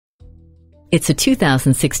It's a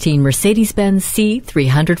 2016 Mercedes-Benz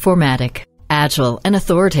C300 4MATIC. Agile and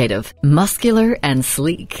authoritative, muscular and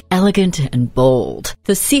sleek, elegant and bold.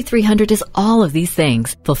 The C300 is all of these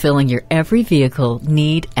things, fulfilling your every vehicle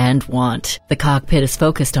need and want. The cockpit is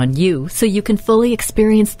focused on you so you can fully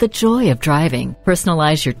experience the joy of driving.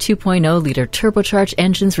 Personalize your 2.0-liter turbocharged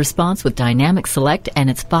engine's response with Dynamic Select and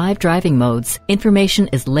its 5 driving modes. Information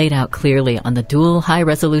is laid out clearly on the dual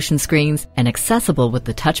high-resolution screens and accessible with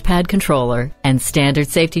the touchpad controller. And standard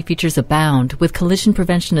safety features abound with Collision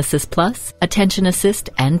Prevention Assist Plus, Attention Assist,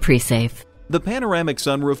 and Pre-Safe. The panoramic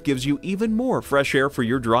sunroof gives you even more fresh air for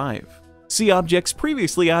your drive. See objects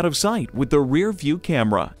previously out of sight with the rear view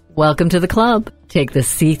camera. Welcome to the club. Take the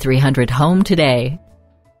C300 home today.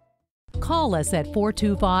 Call us at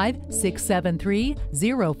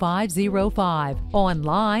 425-673-0505,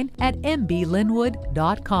 online at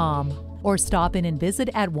mblynnwood.com, or stop in and visit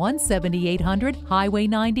at 17800 Highway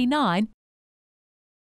 99,